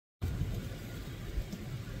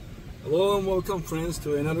Hello and welcome friends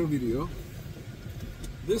to another video.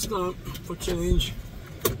 This time, for change,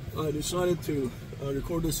 I decided to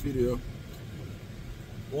record this video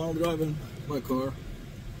while driving my car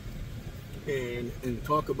and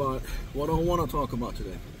talk about what I want to talk about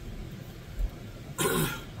today.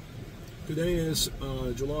 Today is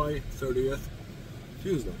July 30th,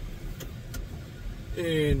 Tuesday.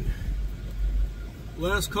 And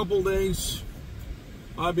last couple days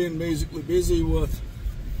I've been basically busy with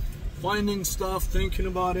finding stuff, thinking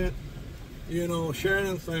about it,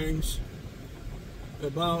 sharing things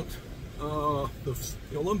about the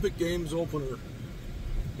Olympic Games opener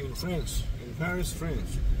in France, in Paris,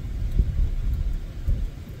 France.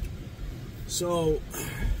 So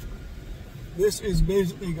this is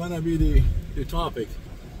basically gonna be the topic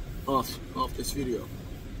of this video.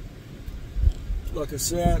 Like I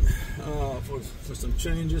said, for some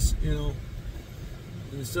changes,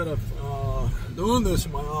 instead of doing this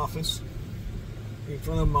in my office in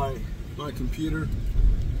front of my computer,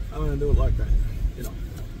 I'm gonna do it like that,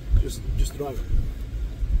 just driving.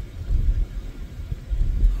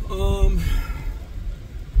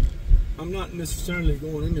 I'm not necessarily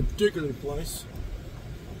going in a particular place.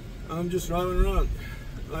 I'm just driving around.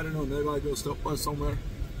 I don't know, maybe I go stop by somewhere,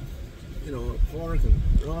 a park and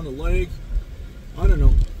around the lake. I don't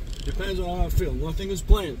know. Depends on how I feel. Nothing is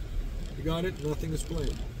planned. You got it? Nothing is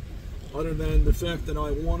planned. Other than the fact that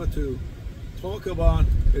I wanted to talk about,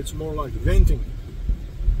 it's more like venting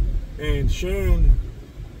and sharing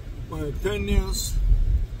my opinions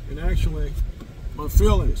and actually my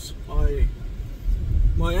feelings,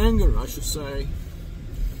 my anger, I should say,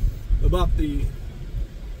 about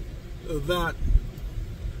that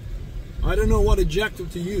I don't know what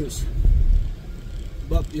adjective to use,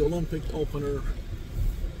 but the Olympic opening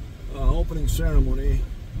ceremony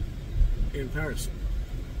in Paris.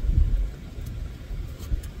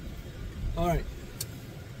 All right.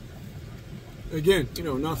 Again,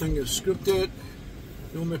 nothing is scripted.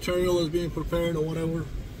 No material is being prepared or whatever.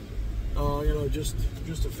 Just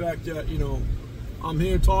the fact that I'm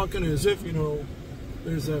here talking as if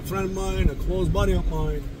there's a friend of mine, a close buddy of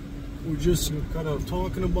mine. We're just kind of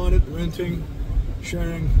talking about it, venting,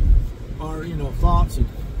 sharing our thoughts and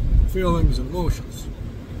feelings and emotions.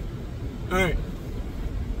 All right.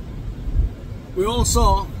 We all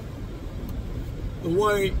saw the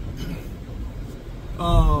way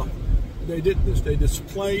they did this. They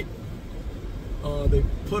displayed, they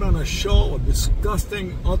put on a show, a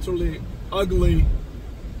disgusting, utterly ugly,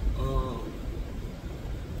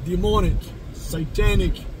 demonic,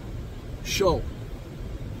 satanic show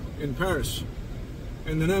in Paris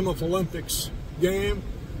in the name of Olympics game,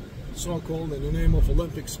 so-called in the name of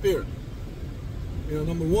Olympic spirit.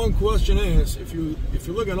 Number one question is, if you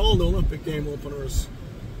look at all the Olympic game openers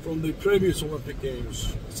from the previous Olympic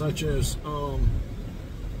Games, such as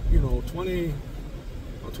 2020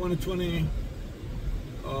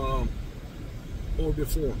 or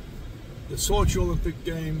before, the Sochi Olympic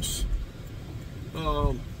Games,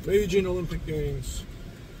 Beijing Olympic Games,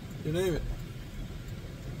 you name it,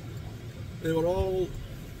 they were all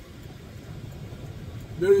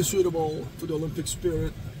very suitable to the Olympic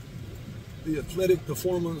spirit, the athletic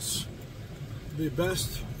performance, the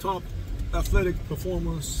best top athletic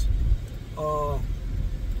performance,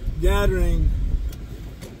 gathering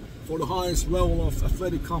for the highest level of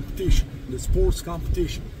athletic competition, the sports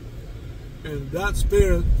competition. And that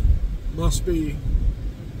spirit must be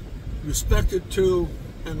respected to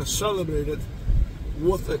and celebrated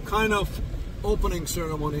with a kind of opening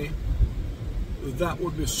ceremony that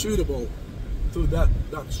would be suitable to that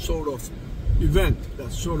sort of event,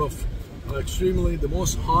 that sort of extremely the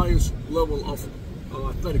most highest level of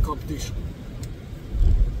athletic competition.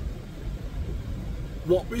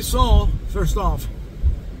 What we saw, first off,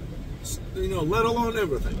 let alone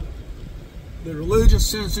everything, the religious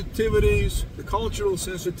sensitivities, the cultural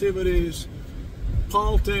sensitivities,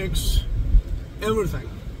 politics, everything.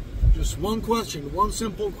 Just one question, one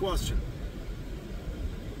simple question.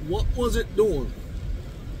 What was it doing?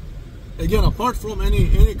 Again, apart from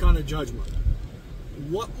any kind of judgment,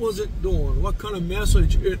 what was it doing? What kind of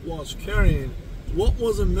message it was carrying? What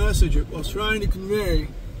was the message it was trying to convey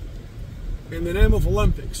in the name of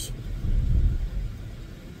Olympics?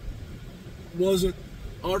 Was it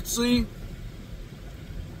artsy?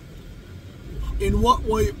 In what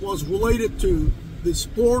way it was related to the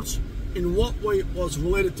sports? In what way it was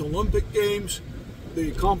related to Olympic Games, the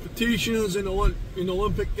competitions in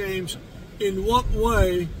Olympic Games? In what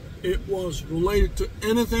way it was related to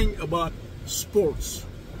anything about sports?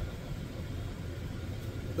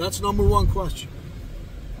 That's number one question.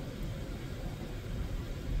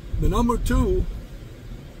 The number two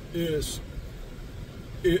is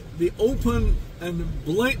the open and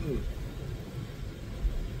blatant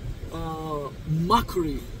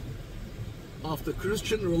mockery of the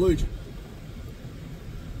Christian religion.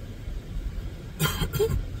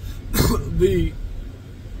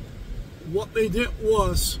 What they did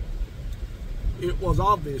was, it was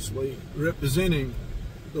obviously representing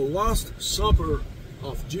the Last Supper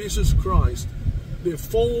of Jesus Christ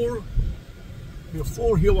before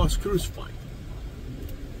he was crucified.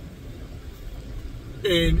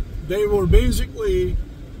 And they were basically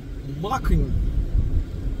mocking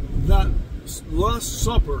that Last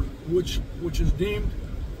Supper, which is deemed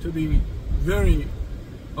to be very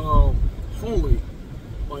holy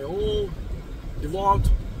by all devout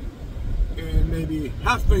and maybe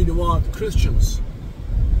halfway devout Christians.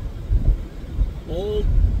 All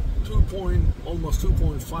almost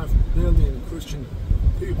 2.5 billion Christian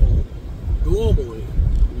people globally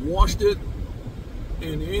watched it,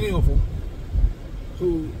 and any of them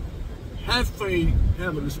who halfway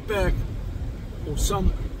have a respect for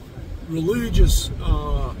some religious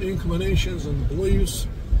inclinations and beliefs,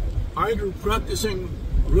 either practicing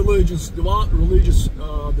devout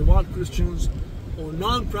Christians, or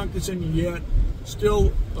non-practicing yet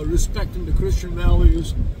still respecting the Christian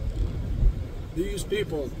values. These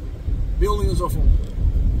people, billions of them,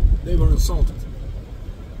 they were insulted.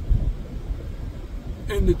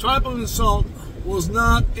 And the type of insult was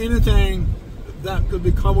not anything that could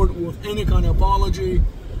be covered with any kind of apology,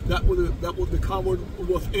 that would be covered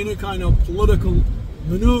with any kind of political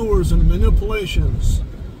maneuvers and manipulations.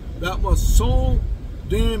 That was so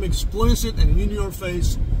damn explicit and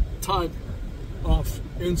in-your-face type of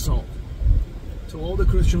insult to all the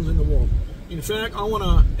Christians in the world. In fact, I want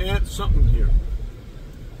to add something here.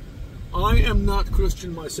 I am not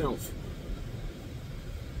Christian myself.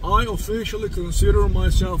 I officially consider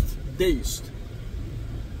myself deist.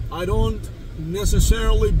 I don't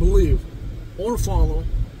necessarily believe or follow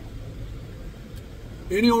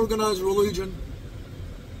any organized religion,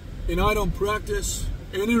 and I don't practice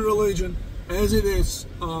any religion as it is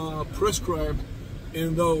prescribed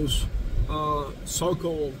in those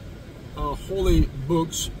so-called holy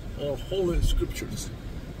books or holy scriptures.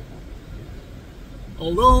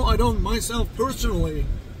 Although I don't myself personally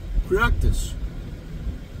practice,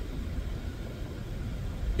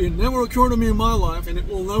 it never occurred to me in my life, and it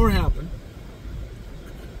will never happen,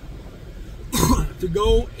 to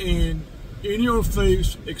go in your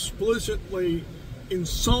face explicitly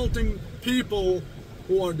insulting people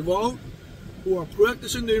who are devout, who are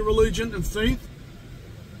practicing their religion and faith,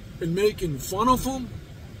 and making fun of them,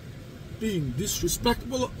 being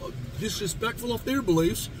disrespectful of their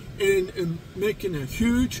beliefs, and making a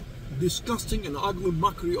huge, disgusting, and ugly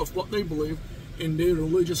mockery of what they believe in their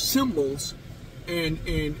religious symbols and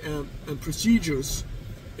procedures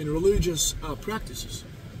and religious practices.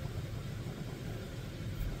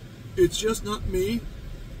 It's just not me.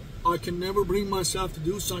 I can never bring myself to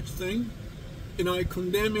do such a thing, and I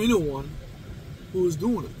condemn anyone who is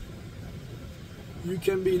doing it. You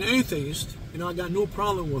can be an atheist, and I got no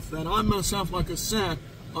problem with that. I myself, like I said,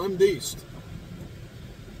 I'm deist.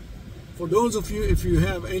 For those of you, if you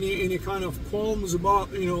have any kind of qualms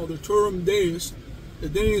about the term deist, the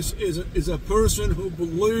deist is a person who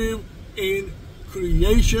believes in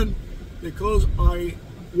creation, because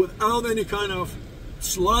without any kind of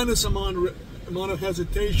slightest amount of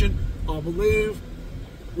hesitation, I believe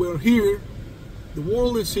we're here, the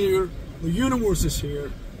world is here, the universe is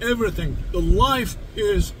here, everything, the life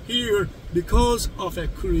is here because of a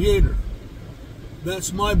creator.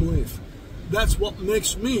 That's my belief. That's what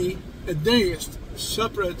makes me a deist,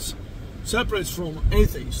 separates from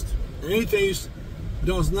atheist. An atheist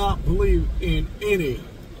does not believe in any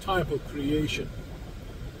type of creation.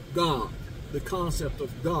 God, the concept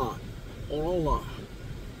of God or Allah.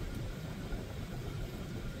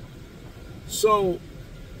 So,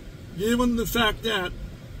 given the fact that,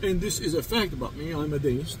 and this is a fact about me, I'm a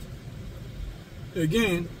deist,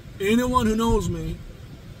 again, anyone who knows me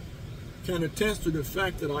can attest to the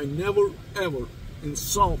fact that I never ever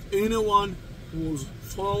insult anyone who's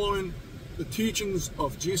following the teachings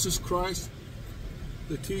of Jesus Christ,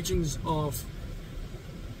 the teachings of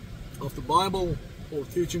the Bible, or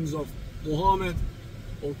teachings of Muhammad,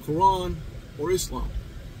 or Quran, or Islam,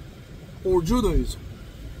 or Judaism.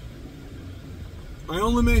 I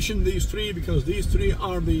only mention these three because these three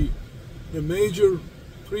are the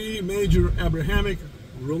three major Abrahamic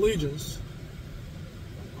religions.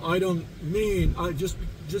 I don't mean, just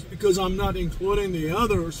because I'm not including the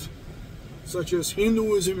others, such as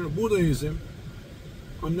Hinduism or Buddhism,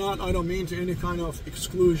 I don't mean to any kind of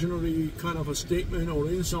exclusionary kind of a statement or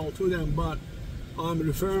insult to them, but I'm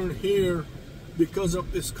referring here, because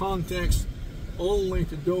of this context, only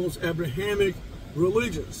to those Abrahamic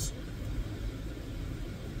religions.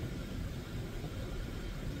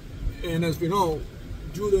 And as we know,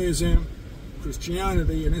 Judaism,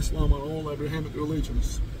 Christianity, and Islam are all Abrahamic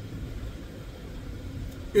religions.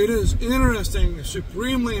 It is interesting,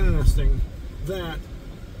 supremely interesting, that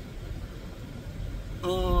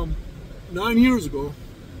 9 years ago,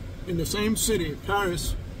 in the same city,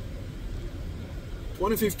 Paris,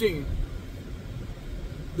 2015,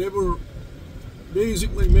 they were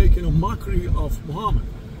basically making a mockery of Muhammad.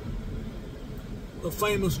 The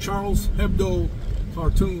famous Charles Hebdo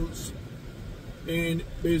cartoons, and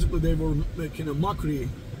basically they were making a mockery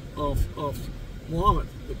of Muhammad,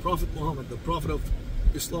 the Prophet Muhammad, the Prophet of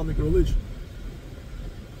Islamic religion.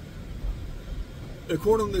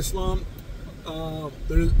 According to Islam,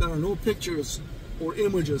 there are no pictures or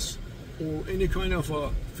images or any kind of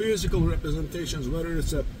physical representations, whether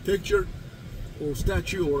it's a picture or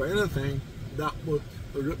statue or anything that would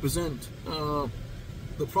represent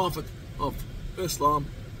the Prophet of Islam,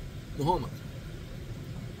 Muhammad.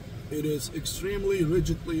 It is extremely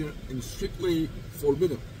rigidly and strictly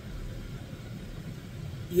forbidden.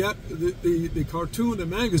 Yet the cartoon, the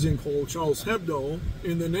magazine called Charles Hebdo,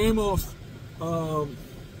 in the name of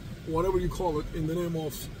whatever you call it, in the name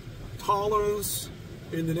of tolerance,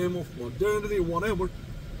 in the name of modernity, whatever,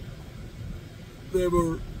 they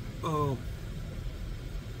were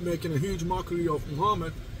making a huge mockery of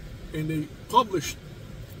Muhammad, and they published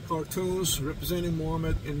cartoons representing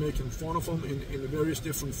Muhammad and making fun of him in the various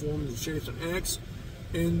different forms and shapes and acts,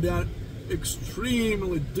 and that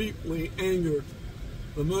extremely deeply angered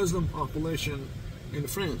the Muslim population in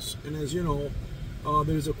France. And as you know,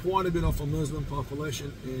 there's quite a bit of a Muslim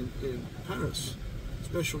population in Paris,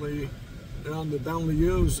 especially around the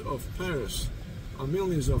banlieues of Paris.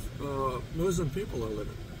 Millions of Muslim people are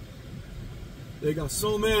living. They got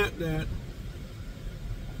so mad that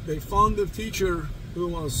they found the teacher who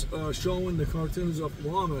was showing the cartoons of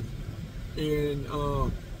Muhammad and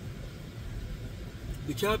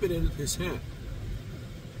decapitated his head.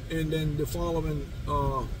 And then the following,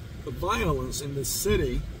 the violence in the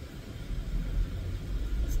city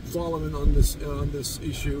following on this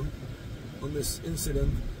issue, on this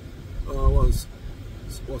incident, was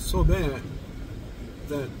so bad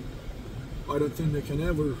that I don't think they can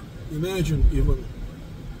ever imagine, even,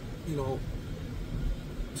 you know,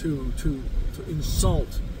 to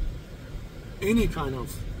insult any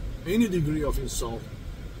degree of insult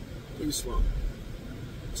to Islam.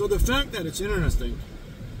 So the fact that it's interesting,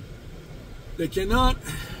 they cannot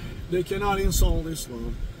insult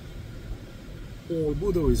Islam or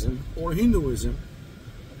Buddhism or Hinduism.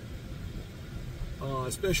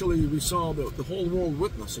 Especially we saw the whole world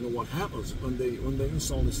witness, you know, what happens when they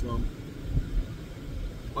insult Islam.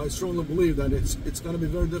 I strongly believe that it's going to be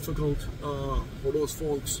very difficult for those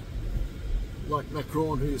folks like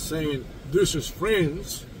Macron, who is saying this is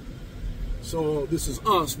France, so this is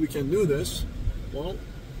us, we can do this. Well,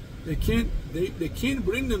 they can't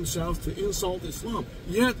bring themselves to insult Islam.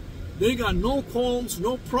 Yet they got no qualms,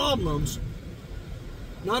 no problems,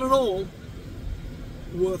 not at all,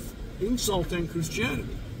 with insulting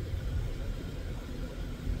Christianity.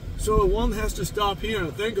 So one has to stop here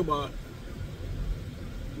and think about,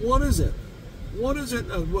 what is it? What is it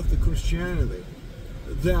with the Christianity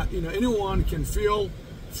that, you know, anyone can feel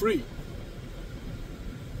free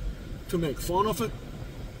to make fun of it,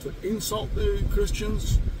 to insult the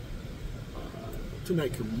Christians, to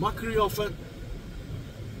make a mockery of it,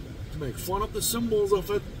 to make fun of the symbols of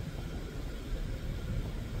it,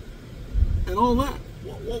 and all that?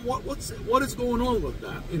 What is going on with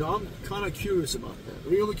that? You know, I'm kind of curious about that,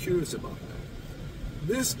 really curious about that.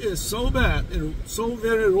 This is so bad and so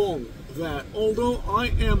very wrong that although I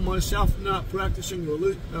am myself not practicing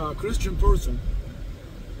Christian person,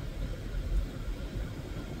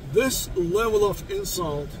 this level of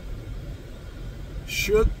insult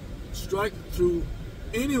should strike through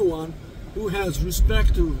anyone who has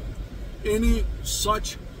respect to any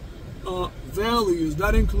such values.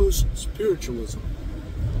 That includes spiritualism.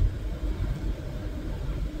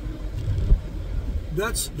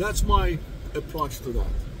 That's my approach to that.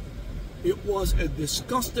 It was a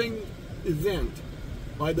disgusting event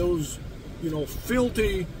by those, you know,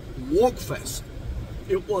 filthy woke fest.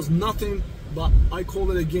 It was nothing but, I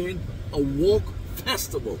call it again, a woke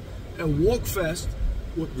festival. A woke fest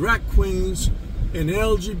with drag queens and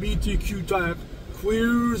LGBTQ type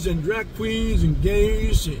queers and drag queens and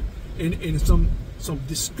gays and some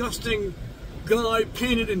disgusting guy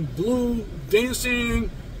painted in blue dancing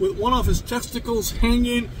with one of his testicles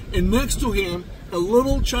hanging, and next to him a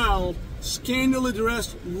little child scantily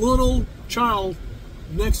dressed little child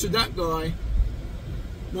next to that guy.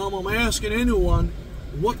 Now I'm asking anyone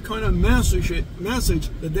what kind of message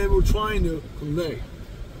that they were trying to convey.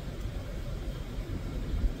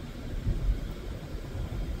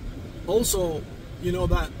 Also, you know,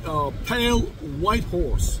 that pale white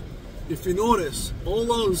horse. If you notice, all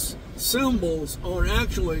those symbols are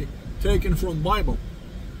actually taken from Bible.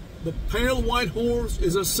 The pale white horse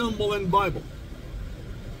is a symbol in Bible.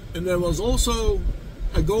 And there was also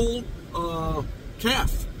a gold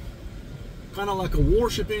calf, kind of like a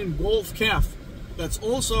worshiping golf calf. That's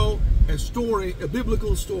also a story, a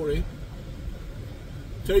biblical story,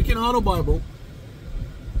 taken out of Bible,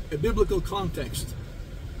 a biblical context.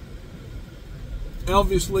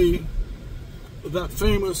 Obviously, that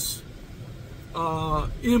famous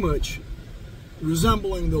image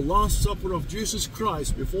resembling the Last Supper of Jesus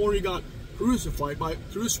Christ before he got crucified by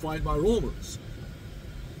Romans.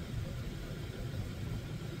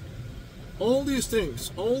 All these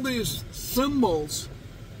things, all these symbols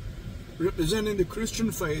representing the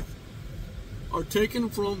Christian faith are taken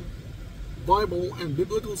from Bible and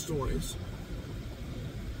biblical stories,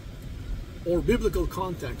 or biblical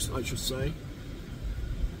context, I should say.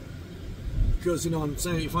 Because, you know, I'm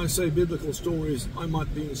saying, if I say biblical stories, I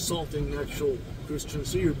might be insulting actual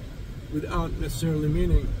Christians here without necessarily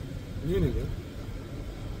meaning it.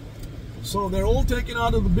 So they're all taken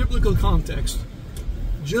out of the biblical context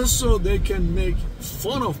just so they can make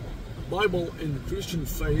fun of Bible and Christian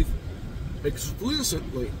faith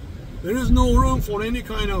explicitly. There is no room for any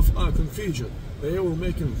kind of confusion. They were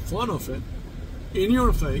making fun of it in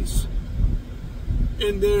your face.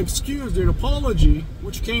 And their excuse, their apology,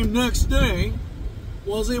 which came next day,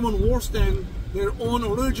 was even worse than their own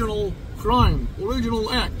original crime,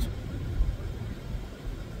 original act.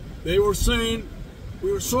 They were saying,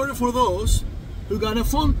 we were sorry for those who got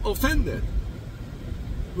offended.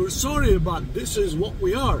 We're sorry about this is what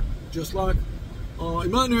we are. Just like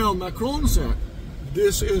Emmanuel Macron said,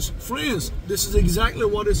 this is France. This is exactly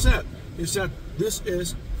what he said. He said, this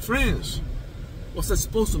is France. What's that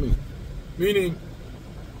supposed to mean? Meaning,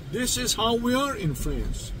 this is how we are in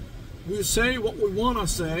France. We say what we want to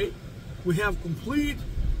say. We have complete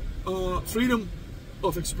freedom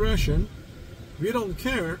of expression. We don't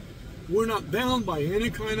care. We're not bound by any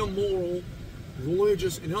kind of moral,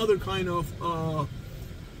 religious, and other kind of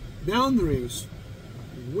boundaries.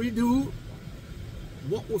 We do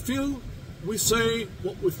what we feel. We say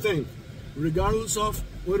what we think, regardless of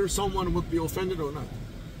whether someone would be offended or not.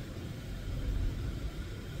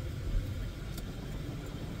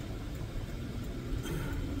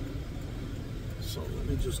 So let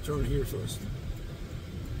me just turn here first.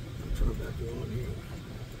 I'll turn back on here.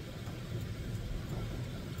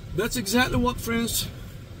 That's exactly what French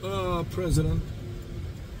President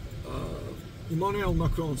Emmanuel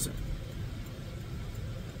Macron said.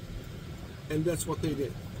 And that's what they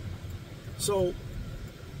did. So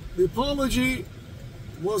the apology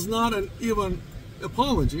was not an even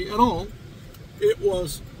apology at all. It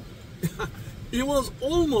was it was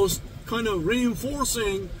almost kind of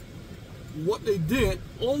reinforcing what they did.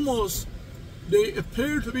 Almost, they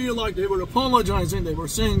appeared to be like they were apologizing. They were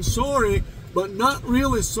saying sorry, but not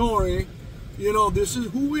really sorry. You know, this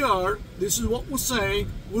is who we are. This is what we say.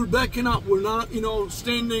 We're backing up. We're not, you know,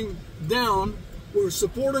 standing down. We're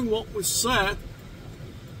supporting what we said.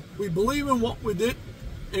 We believe in what we did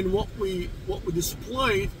and what we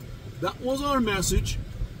displayed. That was our message.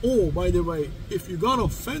 Oh, by the way, if you got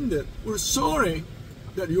offended, we're sorry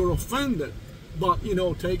that you're offended. But, you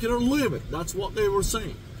know, take it or leave it. That's what they were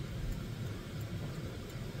saying.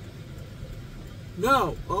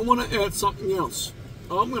 Now, I want to add something else.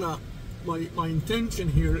 My intention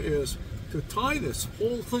here is to tie this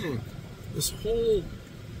whole thing, this whole,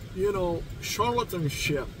 you know,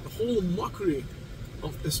 charlatanship, the whole mockery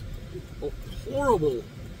of this horrible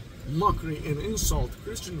mockery and insult to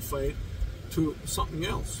Christian faith to something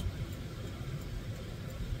else.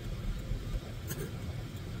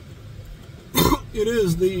 It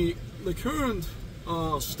is the current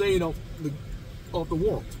state of the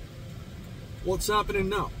world. What's happening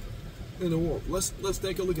now in the world? Let's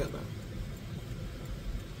take a look at that.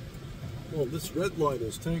 Well, this red light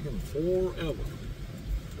is taking forever.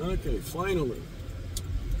 Okay, finally.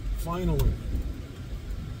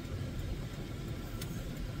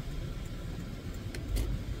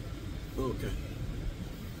 Okay.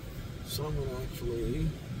 So I'm going to actually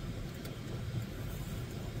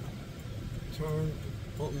turn.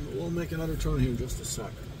 We'll make another turn here in just a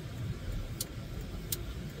sec.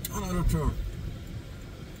 Another turn.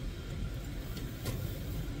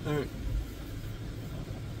 All right.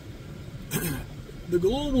 The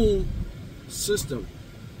global system.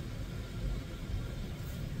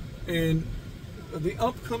 And the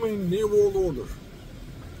upcoming New World Order,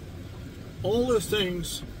 all these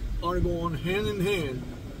things are going hand in hand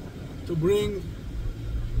to bring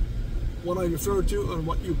what I refer to and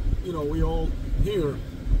what we all hear,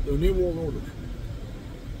 the New World Order.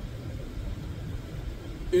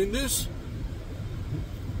 In this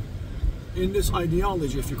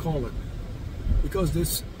ideology, if you call it, because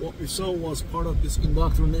this, what we saw, was part of this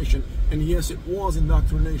indoctrination, and yes, it was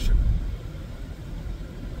indoctrination.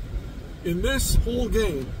 In this whole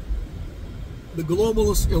game, the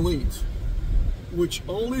globalist elite, which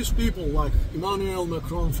all these people like Emmanuel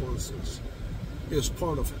Macron, for instance, is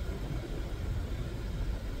part of it.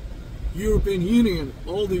 European Union,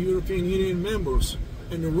 all the European Union members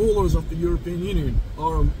and the rulers of the European Union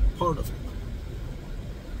are part of it.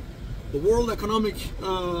 The World Economic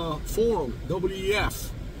Forum,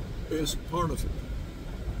 WEF, is part of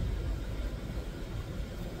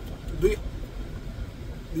it.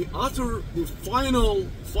 The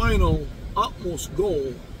final, utmost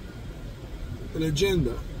goal and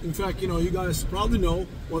agenda. In fact, you guys probably know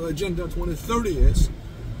what Agenda 2030 is.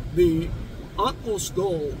 The utmost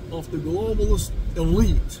goal of the globalist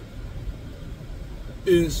elite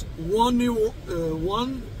is one new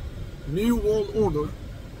world order.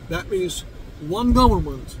 That means one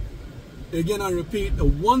government. Again, I repeat,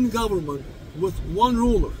 one government with one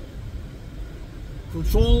ruler.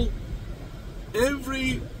 Control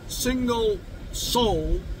every single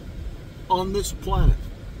soul on this planet.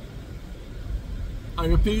 I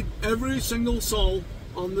repeat, every single soul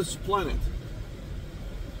on this planet.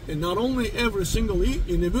 And not only every single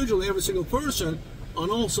individual, every single person, and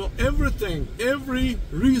also everything, every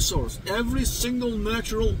resource, every single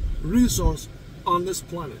natural resource on this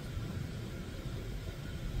planet.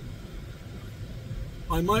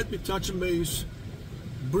 I might be touching base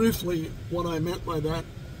briefly what I meant by that,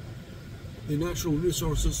 the natural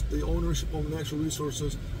resources, the ownership of natural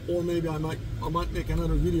resources, or maybe I might make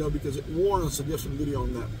another video because it warrants a different video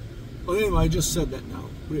on that. But anyway, I just said that now,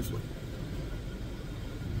 briefly.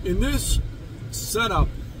 In this setup,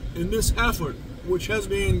 in this effort, which has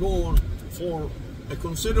been going for a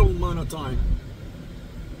considerable amount of time,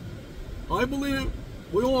 I believe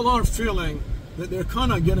we all are feeling that they're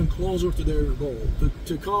kind of getting closer to their goal,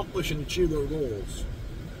 to accomplish and achieve their goals.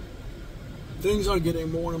 Things are getting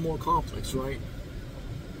more and more complex, right?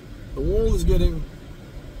 The world is getting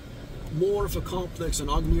more of a complex and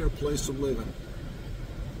uglier place to live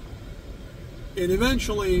in. And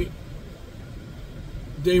eventually,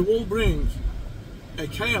 they will bring a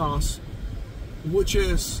chaos which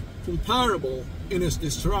is comparable in its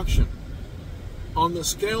destruction on the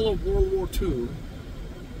scale of World War II,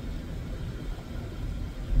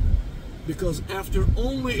 because after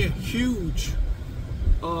only a huge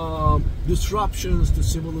disruptions to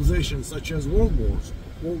civilization such as World Wars,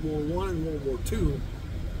 World War I and World War II,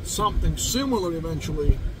 something similar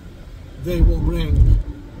eventually they will bring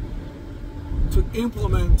to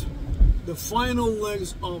implement the final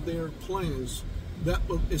legs of their plans that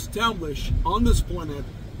will establish on this planet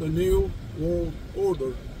the New World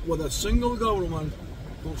Order, with a single government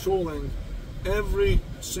controlling every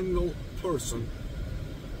single person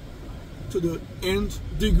to the nth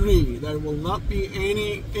degree. There will not be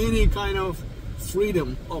any kind of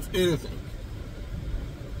freedom of anything.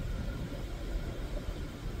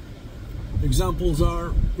 Examples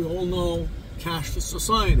are, we all know, cashless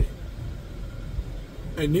society,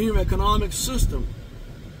 a new economic system,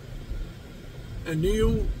 a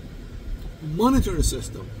new monetary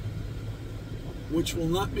system, which will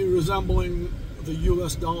not be resembling the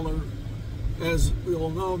US dollar. As we all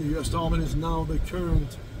know, the US dollar is now the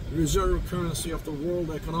current reserve currency of the world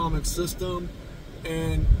economic system,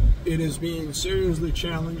 and it is being seriously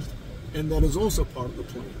challenged, and that is also part of the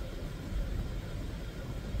plan.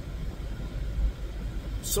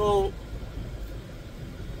 So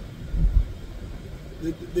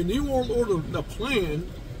the New World Order, the plan,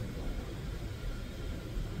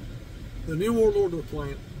 the New World Order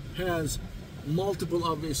plan has multiple,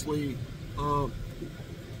 obviously,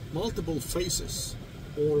 multiple faces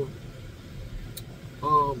or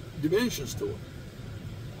dimensions to it.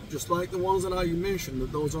 Just like the ones that I mentioned,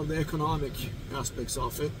 that those are the economic aspects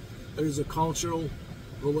of it. There is a cultural,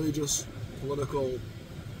 religious, political,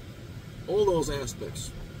 all those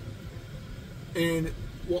aspects. And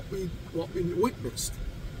what we witnessed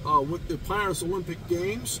with the Paris Olympic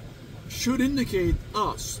Games should indicate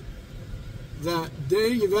us that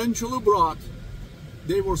they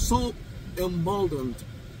were so emboldened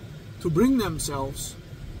to bring themselves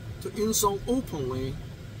to insult openly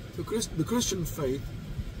to the Christian faith,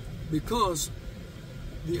 because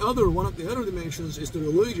one of the other dimensions is the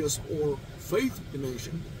religious or faith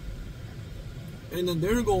dimension. And then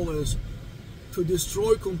their goal is to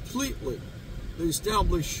destroy completely the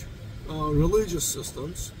established religious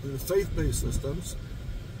systems and the faith-based systems,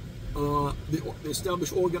 the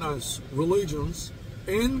established organized religions,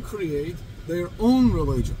 and create their own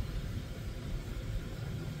religion.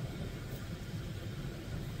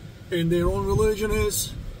 And their own religion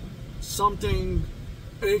is something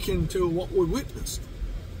akin to what we witnessed.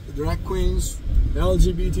 The drag queens,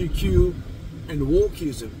 LGBTQ, and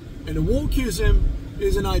wokeism. And wokeism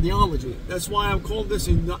is an ideology. That's why I've called this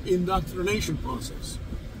indoctrination process.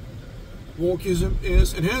 Wokeism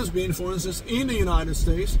is, and has been, for instance, in the United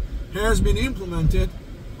States, has been implemented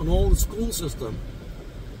on all the school system.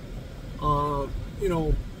 You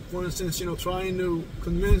know, for instance, you know, trying to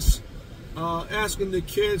convince, asking the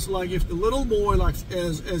kids, like if the little boy, like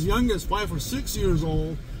as young as 5 or 6 years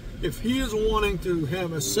old, if he is wanting to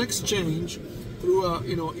have a sex change through a,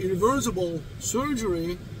 you know, irreversible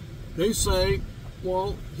surgery, they say,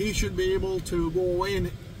 well, he should be able to go away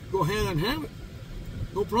and go ahead and have it.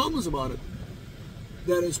 No problems about it.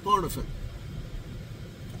 That is part of it.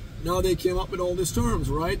 Now they came up with all these terms,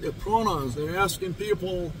 right? The pronouns. They're asking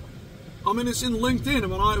people. I mean, it's in LinkedIn.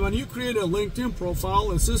 When you create a LinkedIn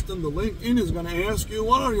profile, a system, the LinkedIn is going to ask you,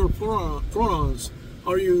 what are your pronouns?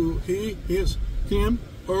 Are you he, his, him,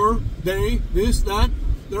 her, they, this, that?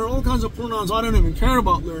 There are all kinds of pronouns I don't even care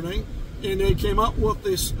about learning. And they came up with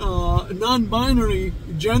this non-binary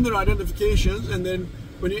gender identifications. And then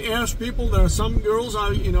when you ask people, there are some girls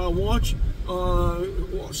I watch.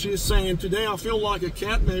 She's saying, today I feel like a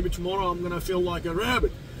cat. Maybe tomorrow I'm going to feel like a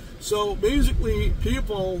rabbit. So basically,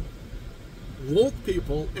 woke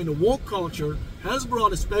people and the woke culture has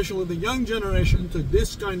brought, especially the young generation, to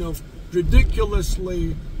this kind of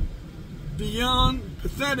ridiculously beyond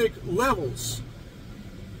pathetic levels.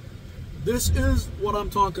 This is what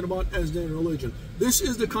I'm talking about as their religion. This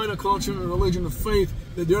is the kind of culture and religion of faith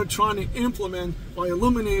that they're trying to implement by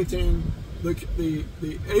eliminating the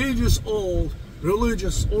ages-old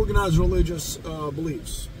religious, organized religious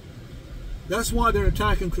beliefs. That's why they're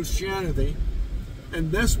attacking Christianity,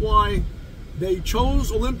 and that's why they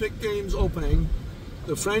chose Olympic Games opening,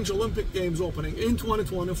 the French Olympic Games opening in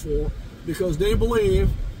 2024, because they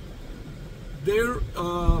believe their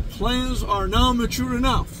plans are now mature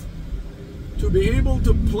enough to be able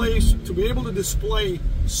to display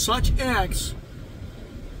such acts,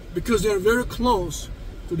 because they're very close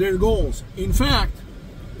to their goals. In fact,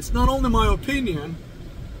 it's not only my opinion.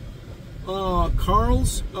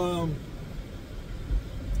 Charles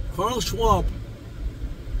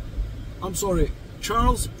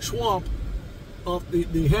Schwab, of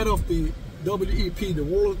the head of the WEP, the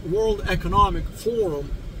World Economic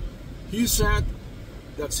Forum, he said,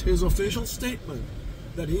 that's his official statement,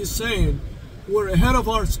 that he's saying we're ahead of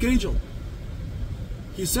our schedule.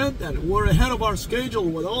 He said that we're ahead of our schedule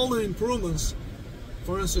with all the improvements,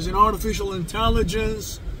 for instance, in artificial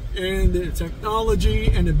intelligence and the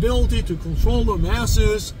technology and ability to control the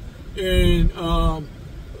masses, and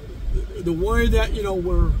the way that, you know,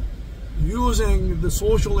 we're using the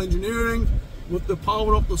social engineering with the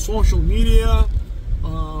power of the social media.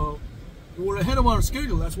 We're ahead of our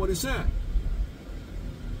schedule. That's what he said.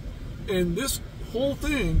 And this whole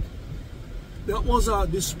thing, that was a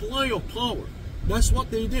display of power. That's what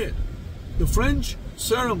they did. The French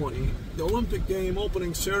ceremony, the Olympic Game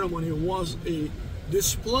opening ceremony, was a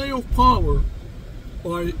display of power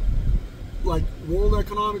by, like, World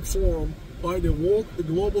Economic Forum, by the woke, the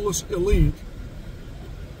globalist elite.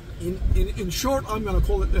 In short, I'm going to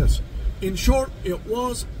call it this. In short, it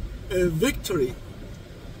was a victory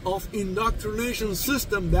of indoctrination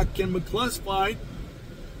system that can be classified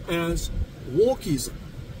as wokeism.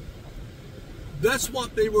 That's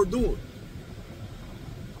what they were doing.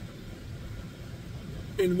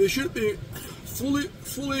 And we should be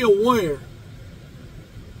fully aware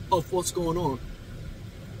of what's going on.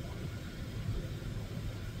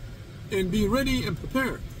 And be ready and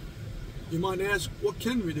prepared. You might ask, what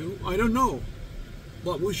can we do? I don't know.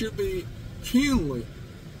 But we should be keenly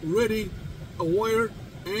ready, aware,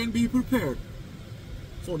 and be prepared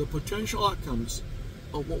for the potential outcomes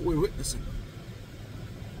of what we're witnessing.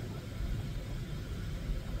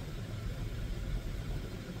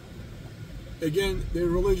 Again, their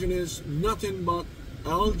religion is nothing but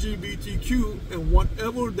LGBTQ, and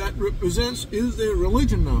whatever that represents is their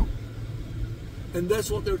religion now. And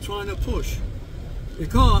that's what they're trying to push.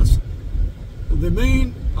 Because the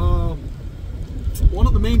main, one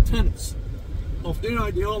of the main tenets of their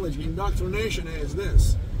ideology, indoctrination, is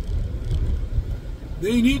this.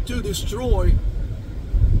 They need to destroy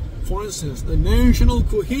for instance, the national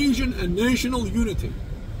cohesion and national unity.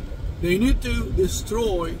 They need to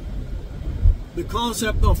destroy the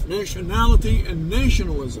concept of nationality and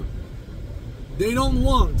nationalism. They don't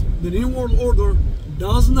want, the New World Order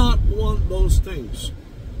does not want those things.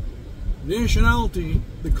 Nationality,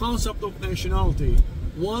 the concept of nationality,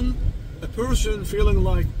 a person feeling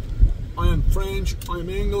like I am French, I'm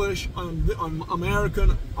English, I'm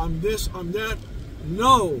American, I'm this, I'm that.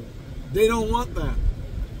 No, they don't want that.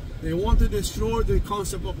 They want to destroy the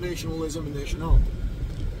concept of nationalism and nationality.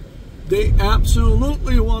 They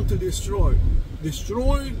absolutely want to destroy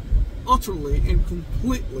utterly and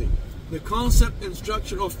completely the concept and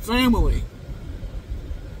structure of family.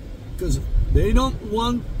 Because they don't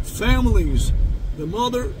want families, the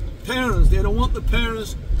parents, they don't want the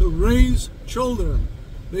parents to raise children.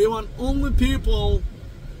 They want only people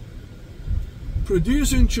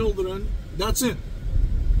producing children, that's it.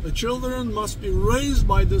 The children must be raised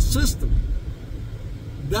by the system.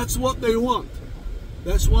 That's what they want.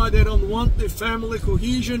 That's why they don't want the family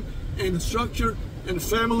cohesion and structure and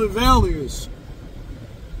family values.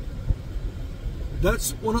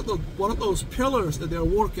 That's one of those pillars that they're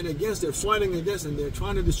working against, they're fighting against, and they're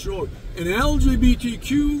trying to destroy. And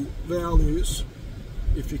LGBTQ values,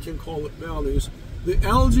 if you can call it values, the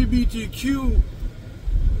LGBTQ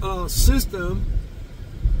system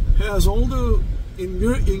has all the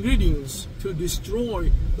ingredients to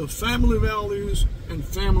destroy the family values and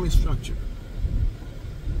family structure.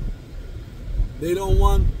 They don't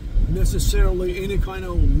want necessarily any kind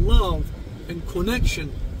of love and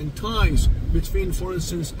connection and ties between, for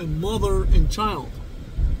instance, a mother and child.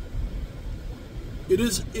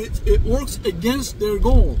 It works against their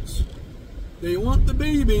goals. They want the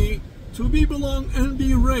baby to belong and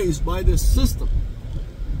be raised by the system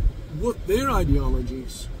with their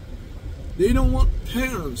ideologies. They don't want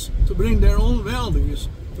parents to bring their own values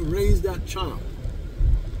to raise that child.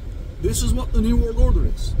 This is what the New World Order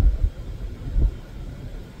is.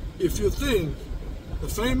 If you think the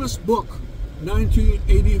famous book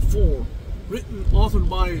 1984, authored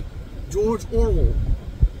by George Orwell,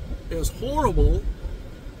 is horrible,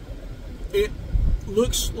 it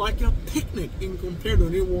looks like a picnic in compared to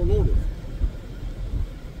the New World Order.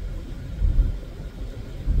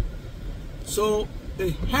 So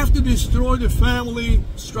they have to destroy the family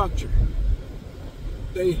structure.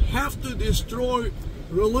 They have to destroy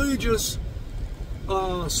religious,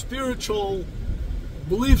 spiritual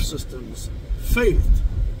belief systems, faith.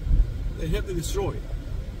 They have to destroy it.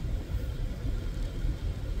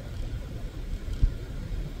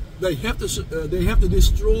 They have to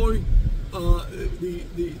destroy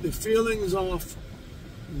the feelings of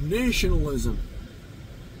nationalism,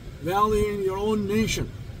 valuing your own nation,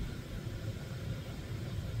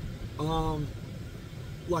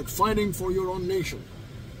 like fighting for your own nation,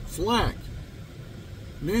 flag,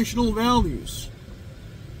 national values.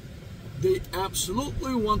 They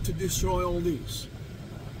absolutely want to destroy all these.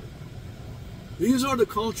 These are the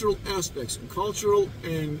cultural aspects, cultural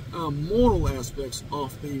and moral aspects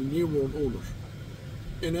of the New World Order.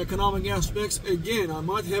 In economic aspects, again, I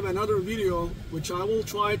might have another video which I will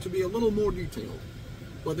try to be a little more detailed.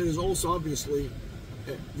 But there is also obviously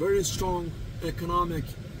a very strong economic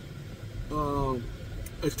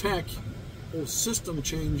attack or system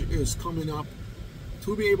change is coming up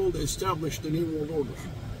to be able to establish the New World Order.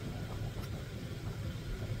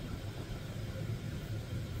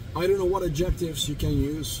 I don't know what adjectives you can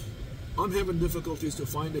use. I'm having difficulties to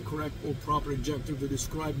find the correct or proper adjective to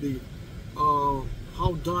describe the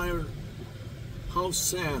how dire, how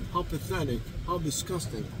sad, how pathetic, how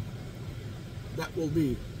disgusting that will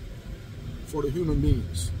be for the human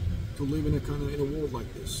beings to live in a world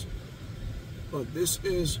like this. But this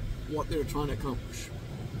is what they're trying to accomplish.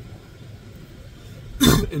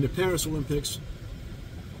 In the Paris Olympics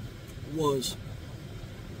was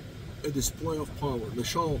a display of power, the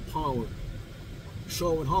show of power,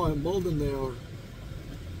 showing how emboldened they are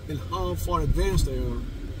and how far advanced they are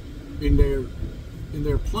in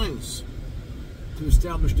their plans to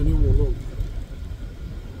establish the New World Order.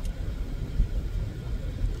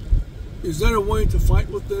 Is there a way to fight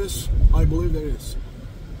with this? I believe there is.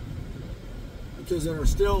 Because there are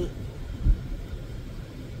still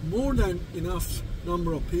more than enough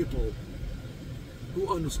number of people who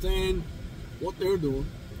understand what they're doing,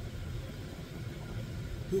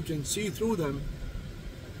 who can see through them,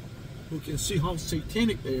 who can see how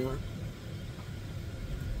satanic they are,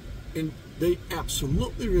 and they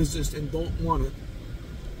absolutely resist and don't want it,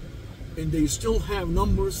 and they still have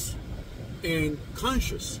numbers and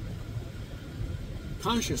consciousness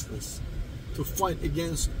to fight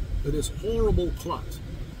against this horrible plot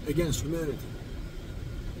against humanity.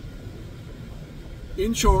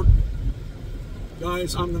 In short,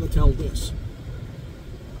 guys, I'm going to tell this.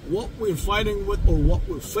 What we're fighting with, or what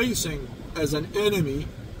we're facing as an enemy,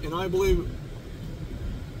 and I believe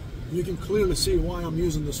you can clearly see why I'm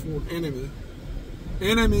using this word enemy.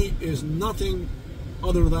 Enemy is nothing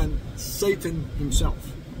other than Satan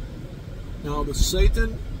himself. Now, the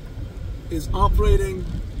Satan is operating,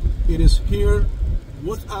 it is here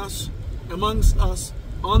with us, amongst us,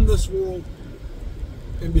 on this world,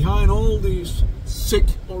 and behind all these sick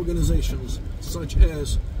organizations, such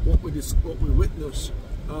as what we witnessed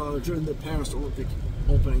during the Paris Olympic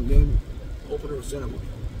opener ceremony.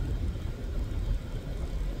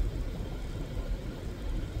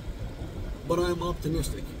 But I'm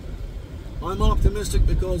optimistic. I'm optimistic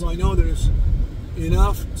because I know there's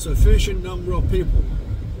enough, sufficient number of people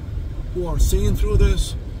who are seeing through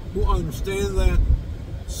this, who understand that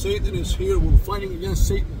Satan is here. We're fighting against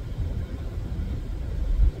Satan.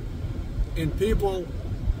 And people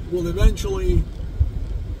will eventually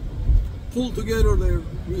pull together their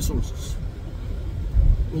resources.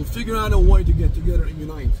 We'll figure out a way to get together and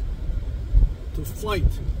unite to fight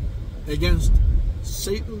against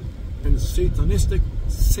Satan and the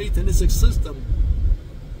satanistic system,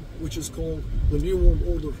 which is called the New World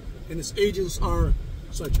Order. And its agents are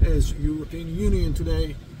such as European Union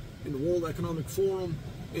today, and the World Economic Forum,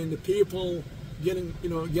 and the people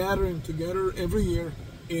gathering together every year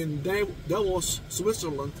in Davos,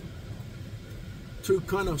 Switzerland, to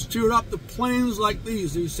kind of stir up the plans like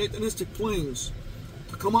these satanistic plans,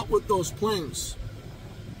 to come up with those plans.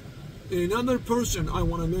 And another person I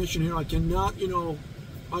want to mention here, I cannot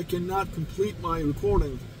complete my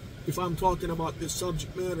recording if I'm talking about this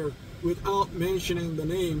subject matter without mentioning the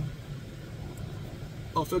name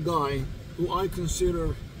of a guy who I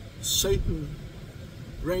consider Satan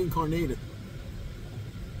reincarnated.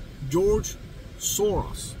 George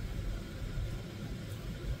Soros.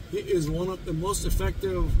 He is one of the most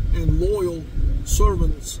effective and loyal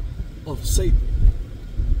servants of Satan.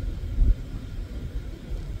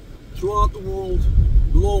 Throughout the world,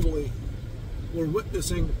 globally, we're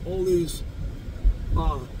witnessing all these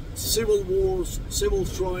civil wars, civil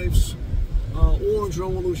strifes, orange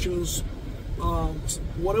revolutions,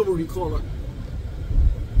 whatever you call it,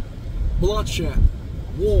 bloodshed,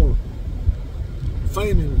 war,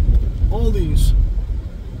 famine. All these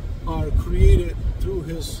are created through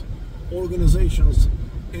his organizations,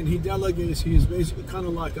 and he delegates. He's basically kind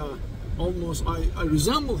of like I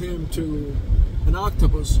resemble him to an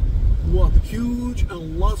octopus with huge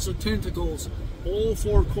and lots of tentacles, all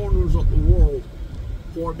four corners of the world,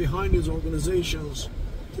 who are behind his organizations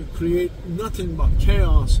to create nothing but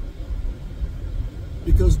chaos.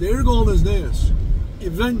 Because their goal is this: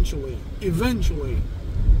 eventually,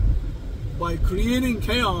 by creating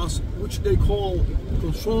chaos, which they call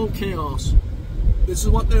controlled chaos, this is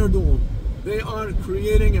what they're doing. They are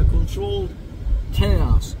creating a controlled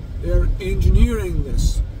chaos. They're engineering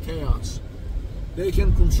this chaos. They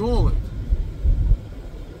can control it.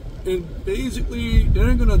 And basically,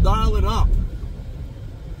 they're going to dial it up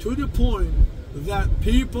to the point that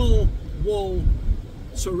people will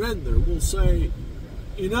surrender, will say,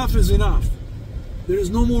 enough is enough. There is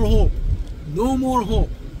no more hope. No more hope.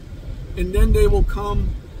 And then they will come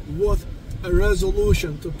with a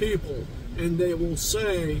resolution to people, and they will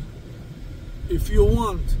say, if you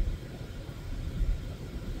want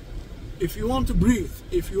to breathe,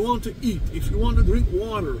 if you want to eat, if you want to drink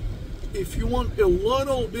water, if you want a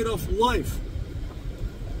little bit of life,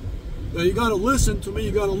 then you got to listen to me.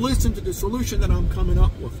 You got to listen to the solution that I'm coming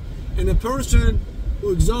up with. And a person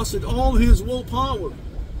who exhausted all his willpower,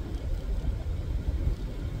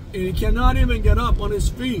 and he cannot even get up on his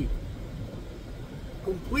feet,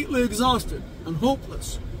 completely exhausted and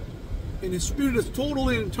hopeless, and his spirit is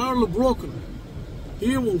totally and entirely broken,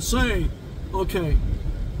 he will say, okay,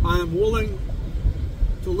 I am willing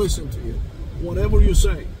to listen to you, whatever you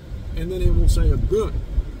say. And then he will say, good.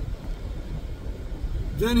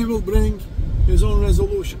 Then he will bring his own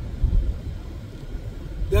resolution.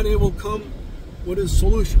 Then he will come with his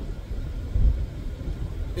solution.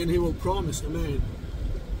 And he will promise the man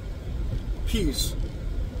peace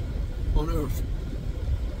on earth.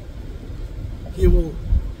 He will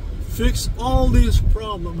fix all these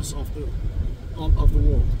problems of the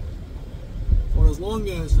world. For as long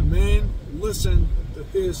as the man listens to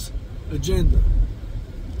his agenda.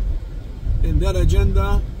 And that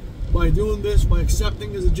agenda, by doing this, by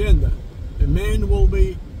accepting his agenda, the man will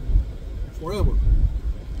be forever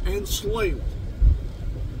enslaved.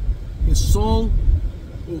 His soul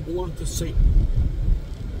will belong to Satan.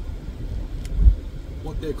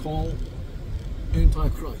 What they call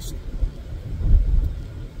Antichrist.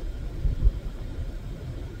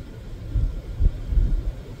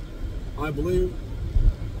 I believe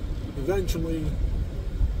eventually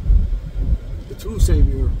the true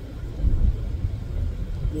Savior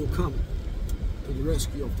will come to the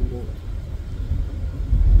rescue of the world.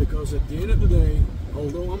 Because at the end of the day,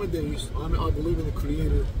 although I'm a deist, I believe in the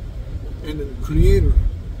Creator, and the Creator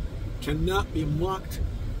cannot be mocked,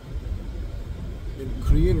 and the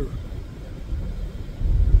Creator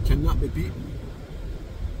cannot be beaten.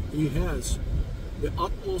 He has the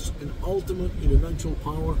utmost and ultimate and eventual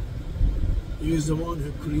power. He is the one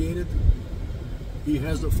who created. He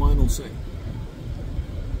has the final say.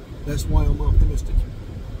 That's why I'm optimistic.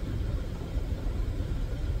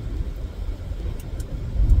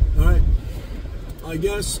 Alright, I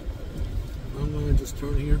guess I'm going to just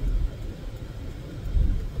turn here.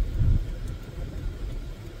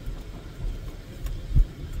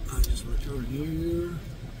 I just want to turn here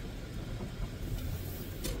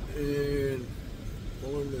and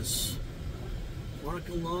pull in this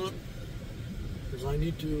parking lot because I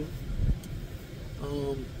need to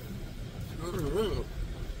turn around.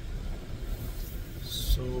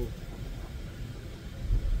 So, hold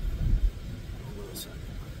on a second.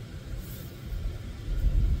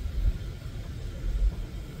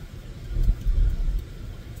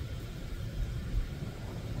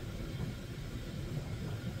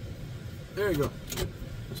 There you go.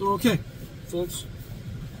 So, okay, folks.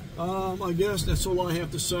 I guess that's all I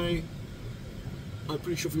have to say. I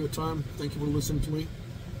appreciate your time. Thank you for listening to me.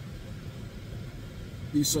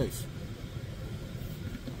 Be safe.